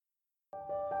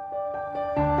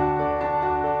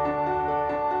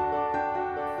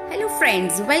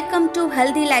friends, welcome to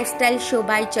Healthy Lifestyle Show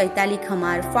by Chaitali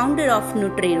Khamar, founder of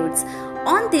NutriRoots.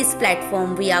 On this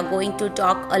platform, we are going to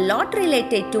talk a lot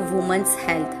related to women's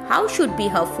health. How should be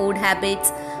her food habits,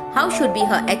 how should be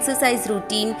her exercise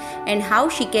routine, and how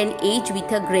she can age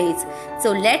with a grace.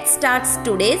 So let's start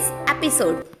today's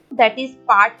episode. That is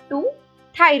part 2,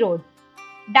 thyroid.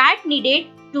 Diet needed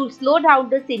to slow down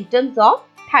the symptoms of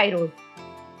thyroid.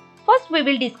 First, we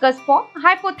will discuss for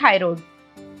hypothyroid.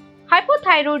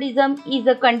 Hypothyroidism is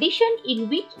a condition in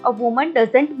which a woman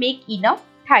doesn't make enough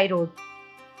thyroid.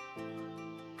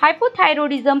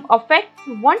 Hypothyroidism affects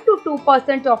 1 to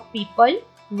 2% of people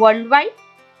worldwide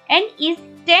and is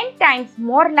 10 times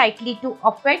more likely to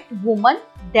affect women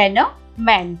than a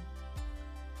man.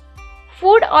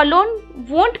 Food alone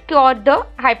won't cure the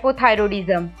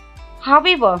hypothyroidism.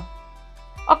 However,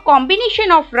 a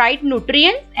combination of right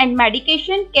nutrients and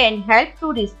medication can help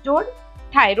to restore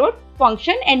thyroid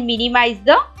function and minimize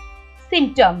the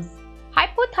symptoms.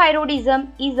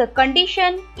 Hypothyroidism is a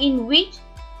condition in which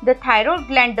the thyroid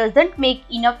gland doesn't make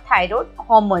enough thyroid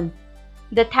hormone.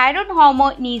 The thyroid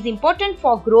hormone is important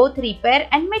for growth, repair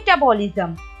and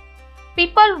metabolism.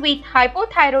 People with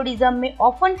hypothyroidism may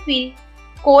often feel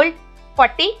cold,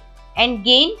 fatigue and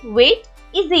gain weight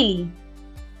easily.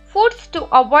 Foods to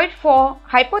avoid for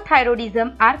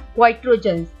hypothyroidism are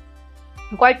goitrogens.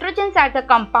 Goitrogens are the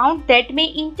compounds that may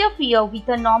interfere with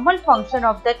the normal function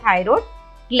of the thyroid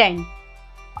gland.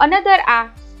 Another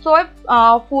are soy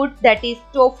food, that is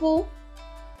tofu,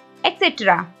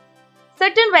 etc.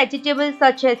 Certain vegetables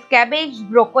such as cabbage,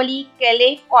 broccoli,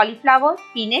 kale, cauliflower,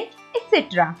 spinach,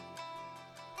 etc.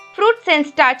 Fruits and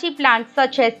starchy plants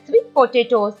such as sweet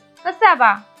potatoes,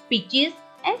 cassava, peaches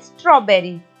and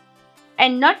strawberries.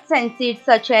 And nuts and seeds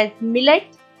such as millet,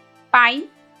 pine,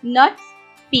 nuts,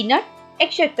 peanut,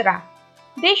 etc.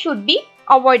 They should be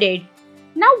avoided.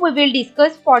 Now we will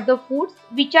discuss for the foods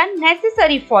which are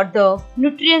necessary for the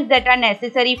nutrients that are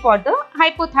necessary for the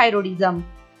hypothyroidism.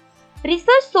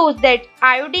 Research shows that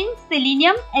iodine,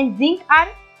 selenium and zinc are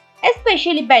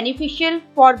especially beneficial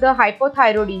for the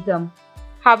hypothyroidism.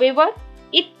 However,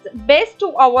 it's best to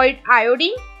avoid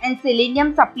iodine and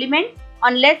selenium supplements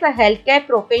unless a healthcare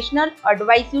professional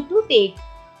advises you to take.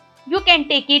 You can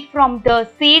take it from the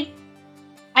seeds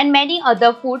and many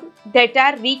other foods that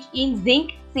are rich in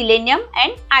zinc, selenium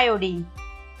and iodine.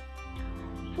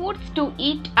 Foods to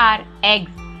eat are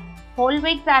eggs. Whole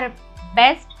eggs are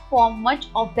best for much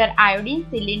of their iodine,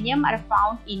 selenium are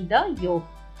found in the yolk,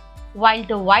 while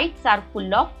the whites are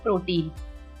full of protein.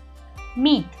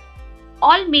 Meat.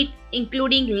 All meat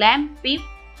including lamb, beef,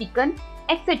 chicken,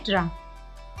 etc.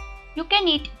 You can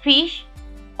eat fish,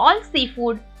 all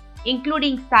seafood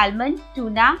including salmon,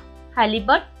 tuna,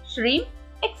 halibut, shrimp,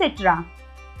 etc.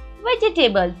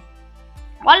 Vegetables.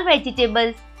 All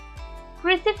vegetables,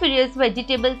 cruciferous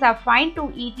vegetables are fine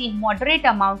to eat in moderate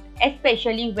amount,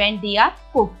 especially when they are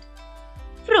cooked.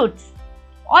 Fruits.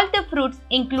 All the fruits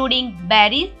including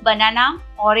berries, banana,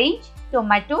 orange,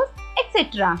 tomatoes,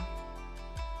 etc.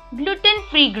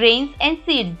 Gluten-free grains and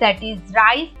seeds, that is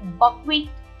rice, buckwheat,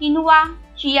 quinoa,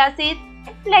 chia seeds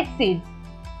and flax seeds.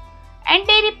 And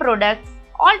dairy products.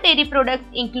 All dairy products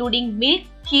including milk,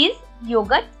 cheese,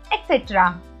 yogurt,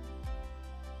 etc.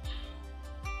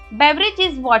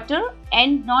 Beverages, water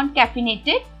and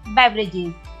non-caffeinated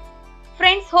beverages.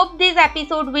 Friends, hope this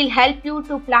episode will help you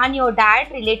to plan your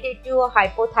diet related to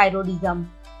hypothyroidism.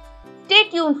 Stay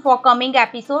tuned for coming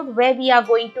episode where we are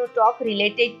going to talk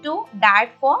related to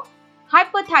diet for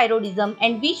hypothyroidism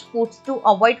and which foods to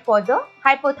avoid for the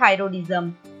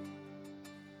hypothyroidism.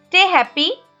 Stay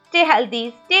happy, stay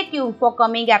healthy, stay tuned for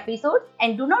coming episodes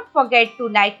and do not forget to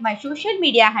like my social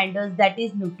media handles, that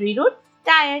is NutriRoots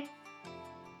Diet.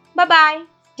 Bye bye.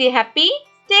 Stay happy,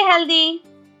 stay healthy.